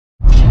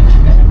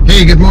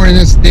Hey, good morning.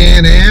 This is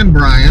Dan and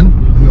Brian,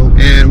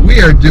 and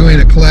we are doing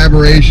a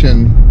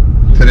collaboration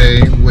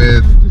today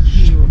with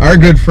our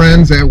good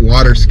friends at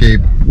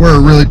WaterScape.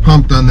 We're really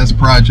pumped on this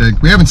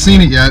project. We haven't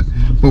seen it yet,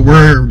 but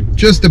we're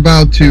just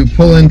about to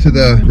pull into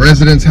the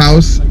resident's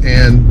house,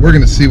 and we're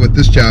going to see what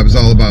this job is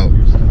all about.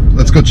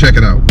 Let's go check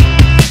it out.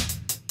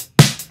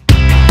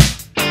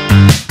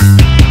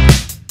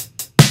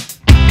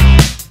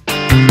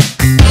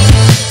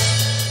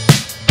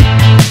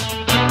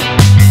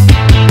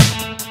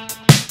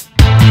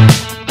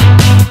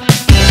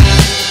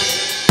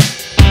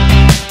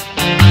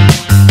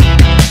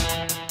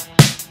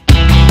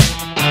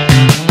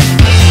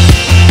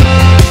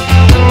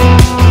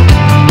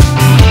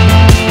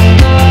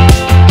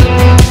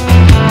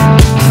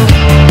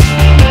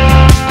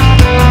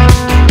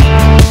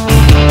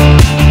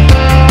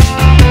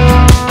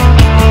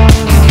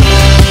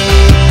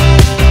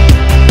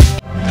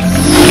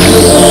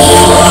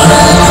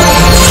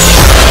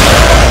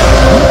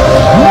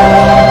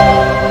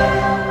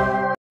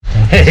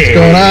 What's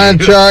going on,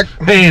 Chuck?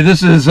 Hey,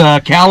 this is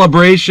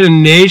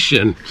Calibration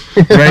Nation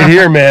right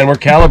here, man. We're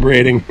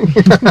calibrating.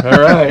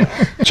 All right.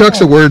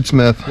 Chuck's a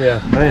wordsmith.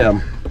 Yeah, I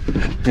am.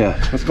 Yeah.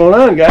 What's going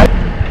on, guys?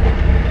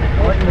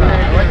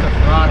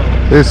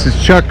 This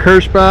is Chuck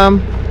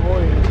Kirschbaum,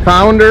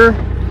 founder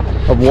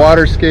of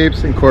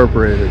WaterScapes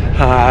Incorporated.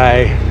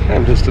 Hi,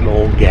 I'm just an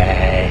old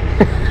guy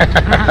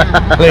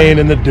playing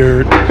in the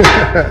dirt.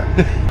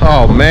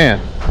 Oh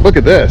man, look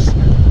at this.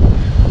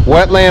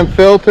 Wetland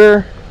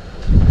filter.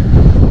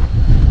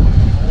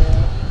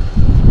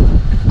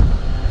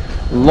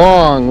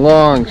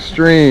 Long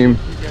stream.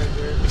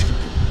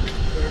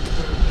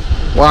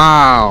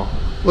 Wow,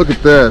 look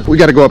at this. We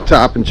got to go up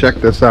top and check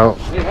this out.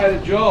 Say hi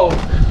to Joe.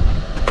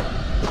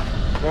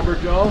 Remember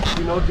Joe?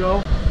 You know Joe?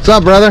 What's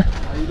up, brother?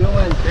 How you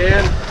doing?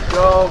 Dan,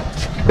 Joe.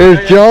 There's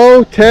Brian.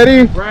 Joe,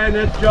 Teddy. Brian,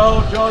 that's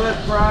Joe. Joe,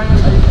 that's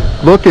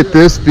Brian. Look at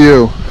this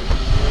view.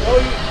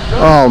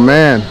 Oh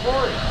man,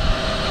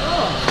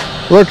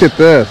 look at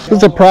this. This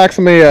is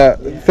approximately a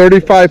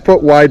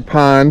 35-foot wide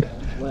pond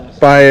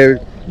by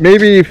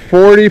maybe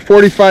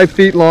 40-45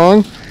 feet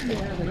long.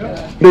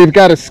 They've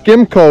got a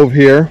skim cove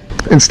here.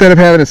 Instead of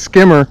having a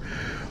skimmer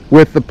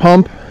with the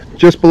pump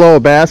just below a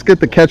basket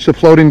to catch the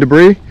floating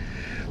debris,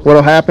 what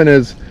will happen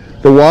is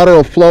the water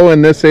will flow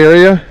in this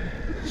area,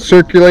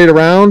 circulate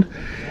around,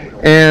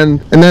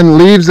 and then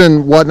leaves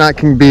and whatnot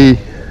can be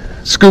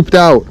scooped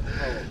out.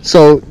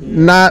 So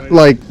not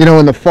like, you know,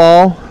 in the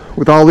fall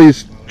with all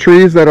these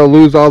trees that'll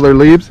lose all their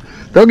leaves,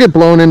 they'll get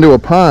blown into a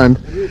pond.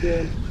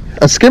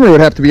 A skimmer would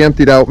have to be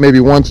emptied out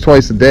maybe once,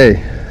 twice a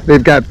day.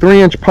 They've got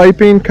 3-inch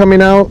piping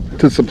coming out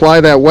to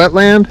supply that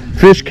wetland.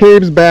 Fish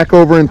caves back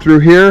over and through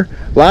here.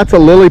 Lots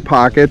of lily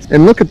pockets.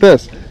 And look at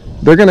this.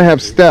 They're going to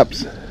have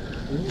steps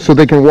so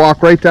they can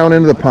walk right down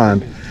into the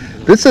pond.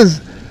 This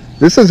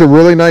is a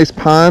really nice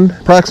pond,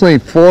 approximately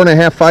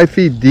 4.5, 5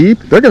 feet deep.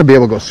 They're going to be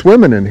able to go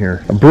swimming in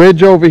here. A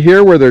bridge over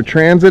here where their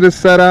transit is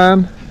set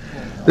on.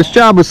 This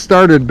job was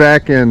started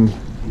back in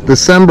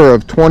December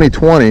of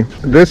 2020.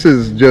 This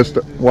is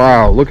just,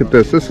 wow, look at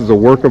this. This is a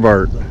work of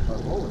art.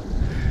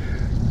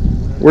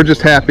 We're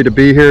just happy to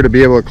be here to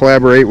be able to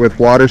collaborate with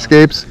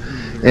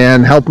WaterScapes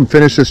and help them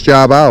finish this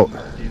job out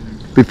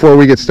before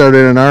we get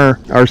started in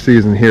our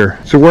season here.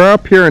 So we're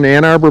up here in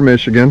Ann Arbor,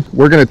 Michigan.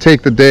 We're going to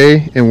take the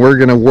day and we're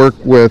going to work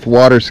with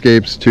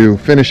WaterScapes to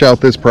finish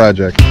out this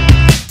project.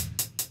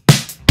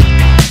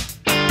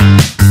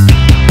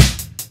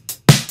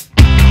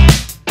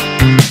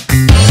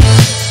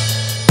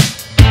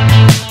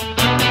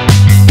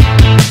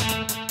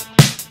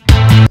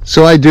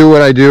 So I do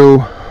what I do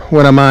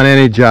when I'm on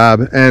any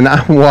job, and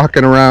I'm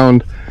walking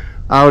around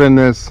out in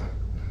this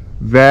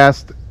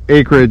vast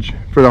acreage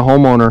for the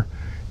homeowner.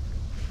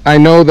 I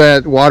know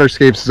that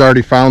WaterScapes has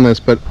already found this,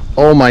 but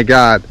oh my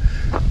God,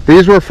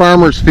 these were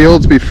farmers'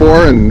 fields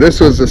before, and this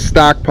was a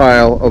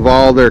stockpile of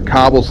all their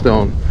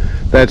cobblestone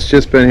that's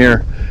just been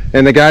here.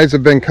 And the guys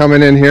have been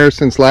coming in here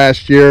since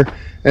last year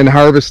and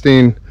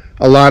harvesting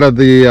a lot of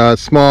the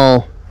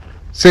small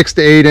 6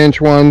 to 8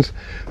 inch ones.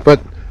 But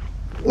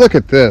look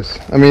at this.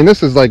 I mean,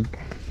 this is like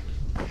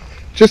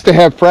just to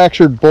have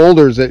fractured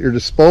boulders at your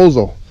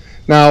disposal.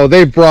 Now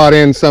they've brought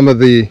in some of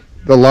the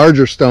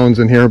larger stones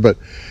in here, but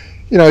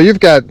you know, you've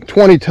got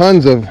 20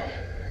 tons of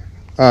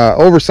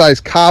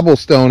oversized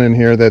cobblestone in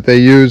here that they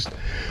used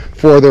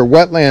for their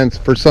wetlands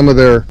for some of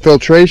their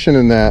filtration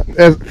and that.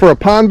 As for a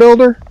pond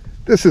builder,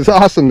 this is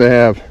awesome to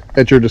have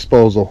at your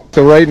disposal.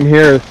 So right in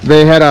here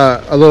they had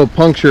a little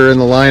puncture in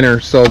the liner,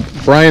 so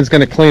Brian's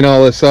going to clean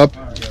all this up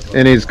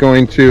and he's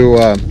going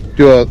to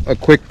do a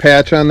quick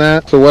patch on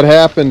that. So what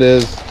happened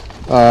is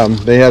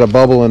they had a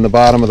bubble in the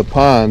bottom of the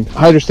pond.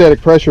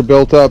 Hydrostatic pressure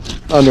built up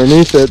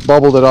underneath it,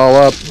 bubbled it all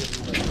up,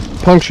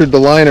 punctured the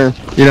liner.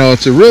 You know,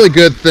 it's a really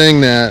good thing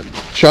that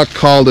Chuck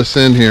called us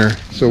in here,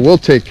 so we'll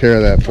take care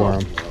of that for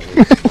him.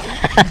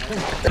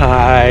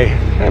 Hi,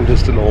 I'm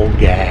just an old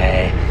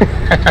guy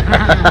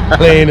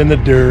playing in the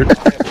dirt.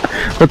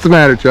 What's the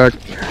matter, Chuck?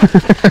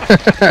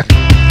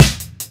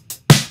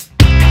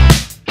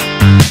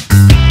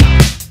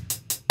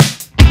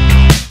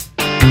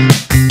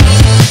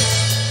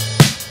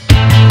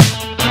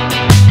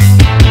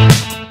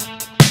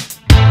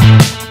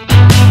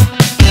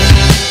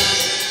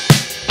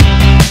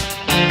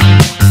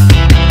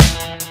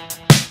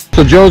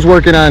 So Joe's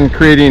working on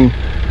creating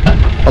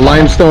a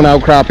limestone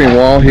outcropping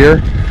wall here.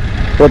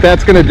 What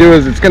that's going to do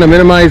is it's going to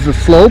minimize the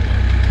slope.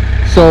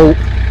 So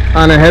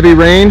on a heavy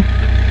rain,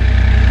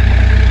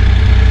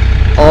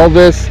 all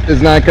this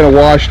is not going to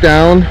wash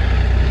down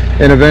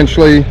and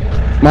eventually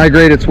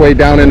migrate its way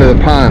down into the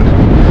pond,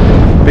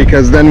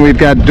 because then we've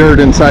got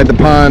dirt inside the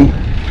pond,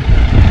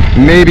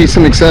 maybe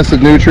some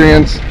excessive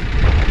nutrients,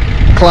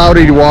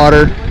 cloudy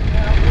water.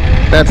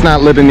 That's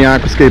not living the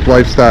aquascape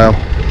lifestyle.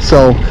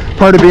 So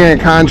part of being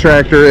a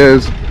contractor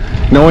is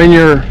knowing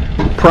your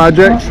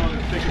projects,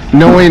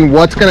 knowing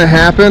what's going to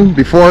happen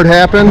before it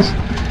happens,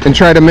 and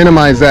try to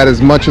minimize that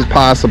as much as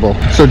possible.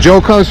 So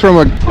Joe comes from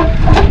a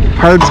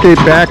hardscape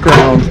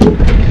background,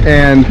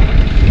 and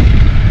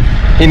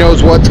he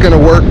knows what's going to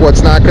work,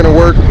 what's not going to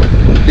work.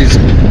 He's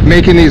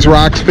making these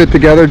rocks fit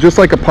together just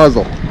like a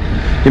puzzle.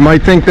 You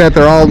might think that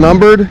they're all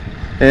numbered,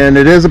 and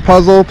it is a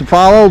puzzle to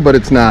follow, but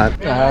it's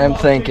not. I'm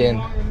thinking,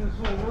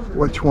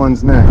 which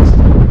one's next?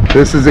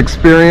 This is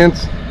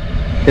experience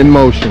in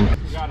motion.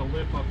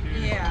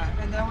 yeah,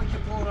 and then we can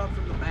pull it up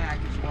from the back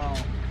as well,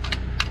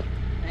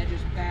 and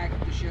just back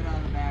the shit out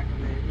of the back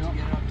of it to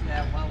get it up to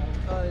that level.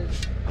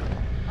 Because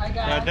I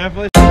got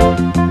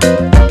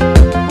definitely.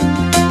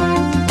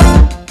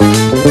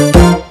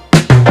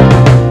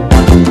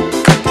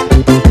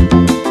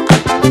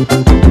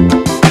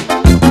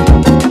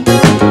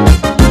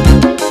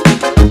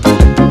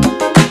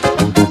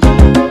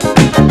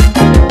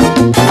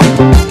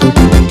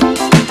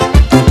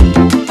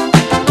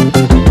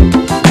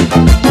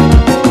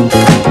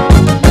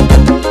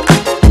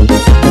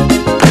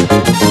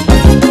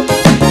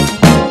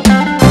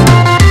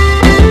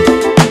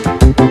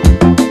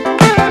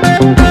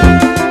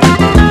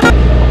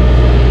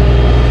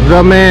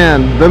 The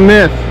man, the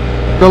myth,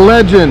 the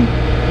legend,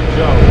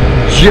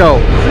 Joe.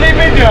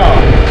 Sleepy Joe.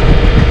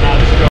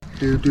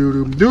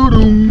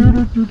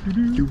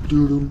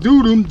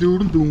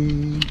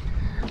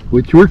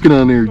 What you working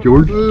on there,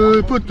 George?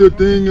 Put the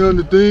thing on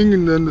the thing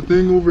and then the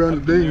thing over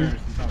on the thing.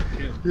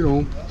 You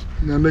know,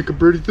 and then make a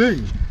pretty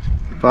thing.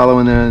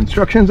 Following the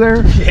instructions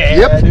there? Yeah,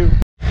 Yep. I do.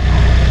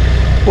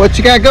 What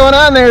you got going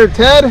on there,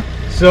 Ted?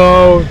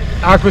 So,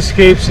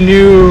 WaterScape's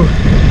new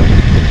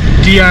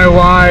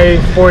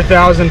DIY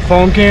 4000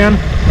 foam can.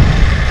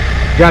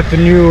 Got the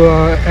new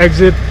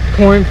exit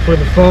point for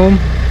the foam,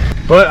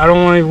 but I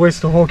don't want to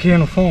waste the whole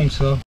can of foam,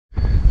 so.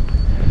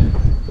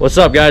 What's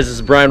up, guys? This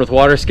is Brian with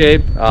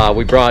WaterScape.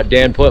 We brought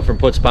Dan Putt from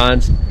Putt's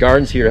Ponds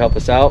Gardens here to help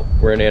us out.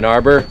 We're in Ann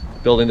Arbor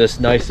building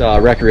this nice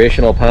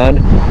recreational pond.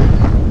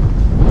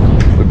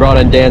 We brought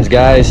in Dan's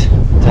guys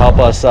to help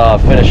us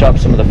finish up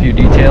some of the few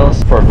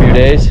details for a few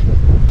days.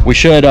 We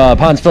should,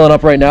 pond's filling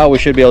up right now. We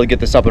should be able to get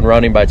this up and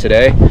running by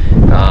today.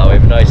 We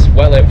have a nice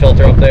wetland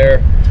filter up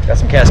there. Got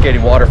some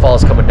cascading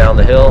waterfalls coming down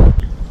the hill.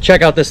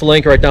 Check out this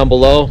link right down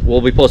below. We'll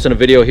be posting a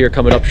video here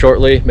coming up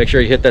shortly. Make sure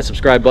you hit that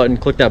subscribe button,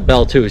 click that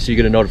bell too, so you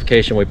get a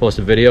notification when we post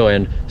a video,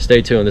 and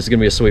stay tuned. This is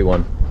gonna be a sweet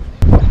one.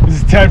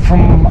 This is Ted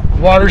from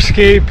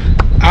WaterScape,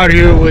 out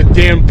here with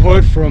Dan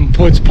Putt from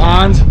Putt's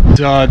Ponds.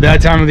 It's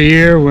that time of the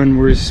year when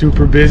we're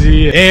super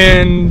busy,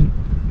 and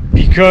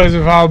because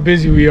of how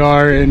busy we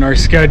are in our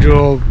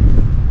schedule,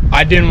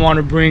 I didn't want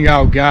to bring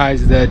out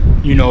guys that,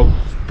 you know,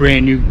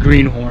 brand new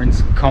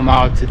greenhorns come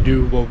out to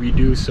do what we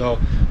do, so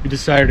we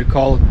decided to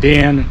call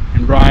Dan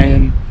and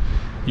Brian.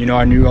 You know,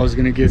 I knew I was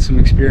going to get some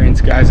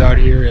experienced guys out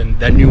here and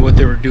that knew what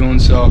they were doing,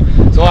 so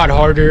it's a lot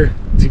harder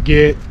to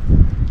get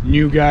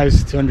new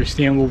guys to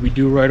understand what we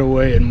do right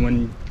away, and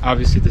when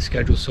obviously the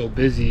schedule's so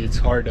busy, it's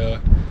hard to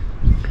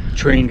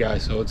train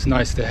guys, so it's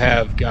nice to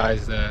have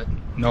guys that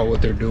know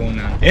what they're doing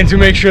now. And to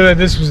make sure that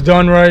this was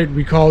done right,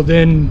 we called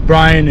in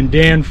Brian and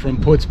Dan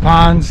from Putt's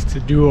Ponds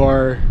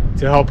to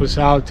help us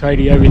out,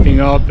 tidy everything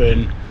up,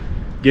 and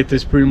get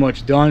this pretty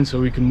much done so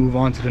we can move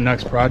on to the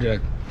next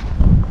project.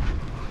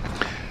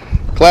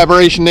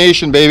 Collaboration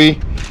Nation, baby.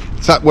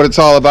 It's not what it's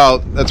all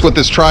about. That's what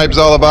this tribe's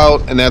all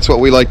about, and that's what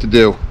we like to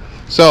do.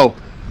 So,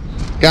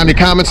 got any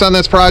comments on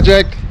this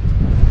project?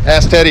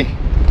 Ask Teddy.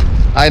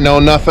 I know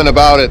nothing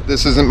about it.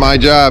 This isn't my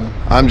job.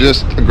 I'm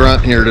just a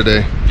grunt here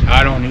today.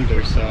 I don't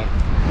either, so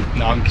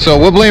no, I'm kidding. So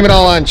we'll blame it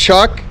all on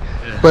Chuck,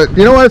 Yeah. but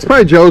you know what? It's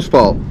probably Joe's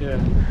fault.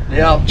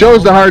 Yeah.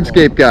 Joe's the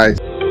hardscape guy.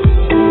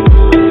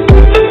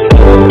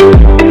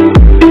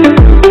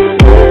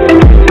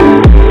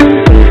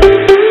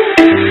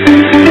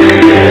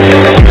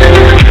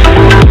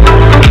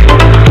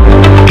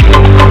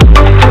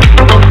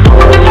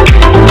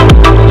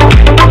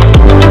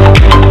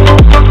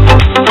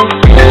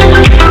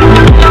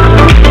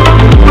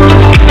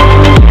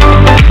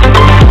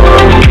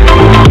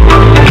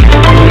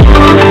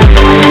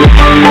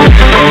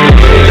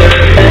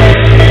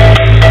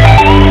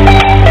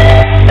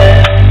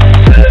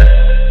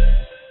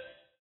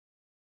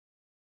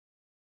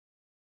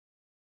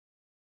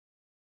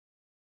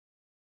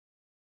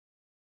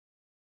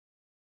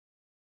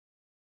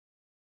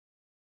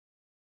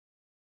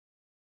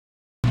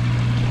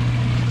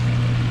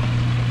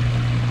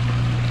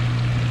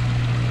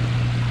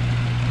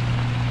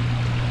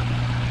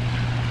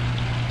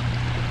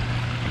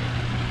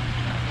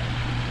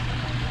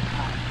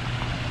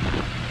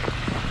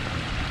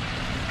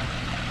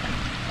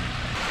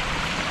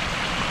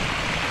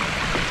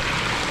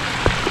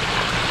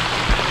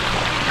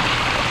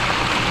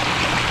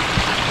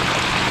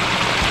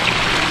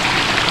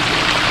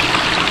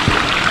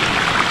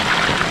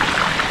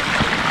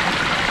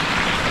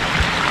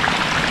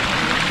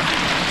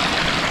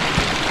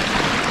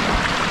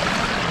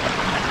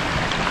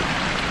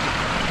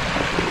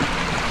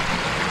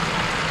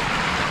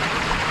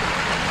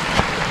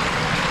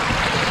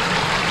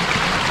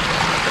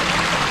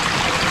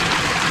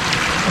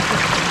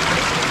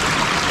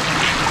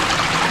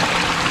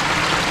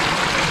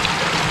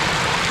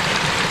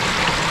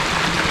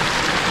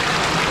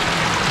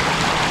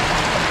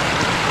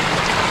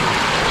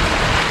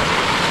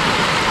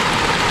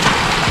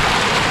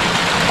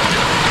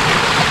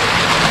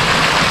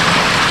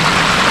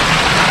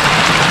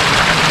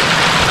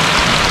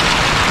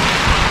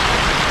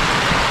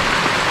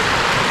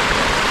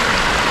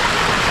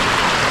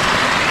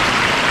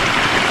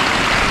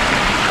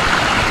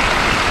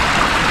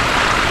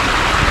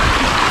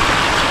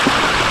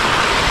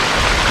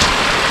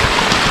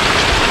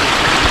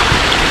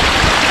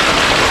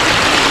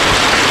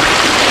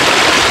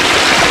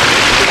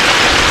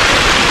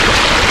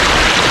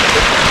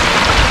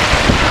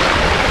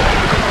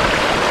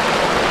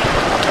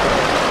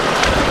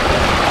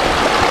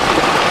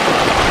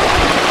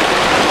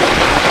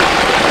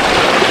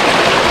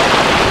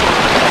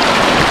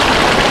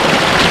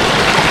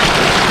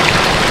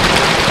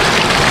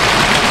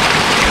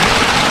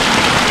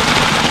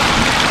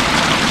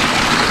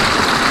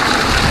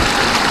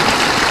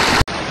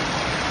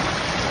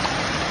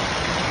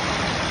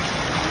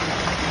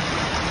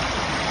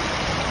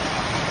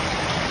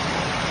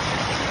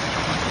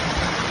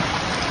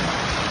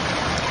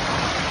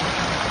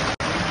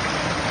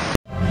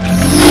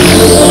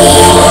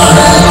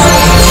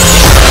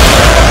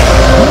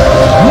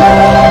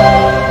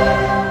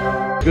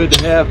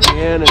 have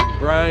Ann and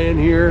Brian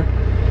here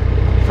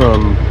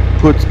from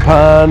Puts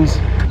Ponds.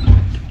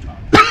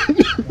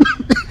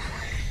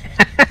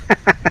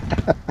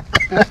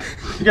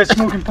 You guys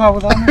smoking pot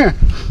without me?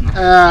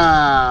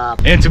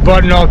 And to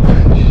button up.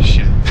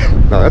 Shit.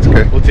 No, that's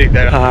okay. We'll take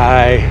that out.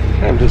 Hi,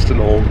 I'm just an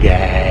old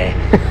guy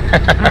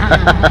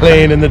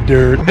playing in the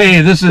dirt.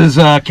 Hey, this is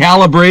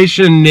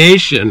Calibration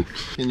Nation.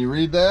 Can you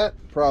read that?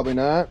 Probably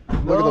not.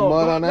 Look at the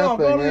mud on that thing,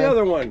 go to man. the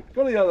other one.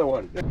 Go to the other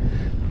one.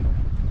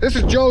 This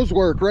is Joe's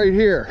work right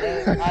here.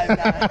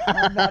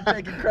 I'm not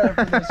taking credit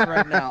for this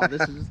right now.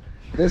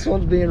 This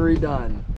one's being redone.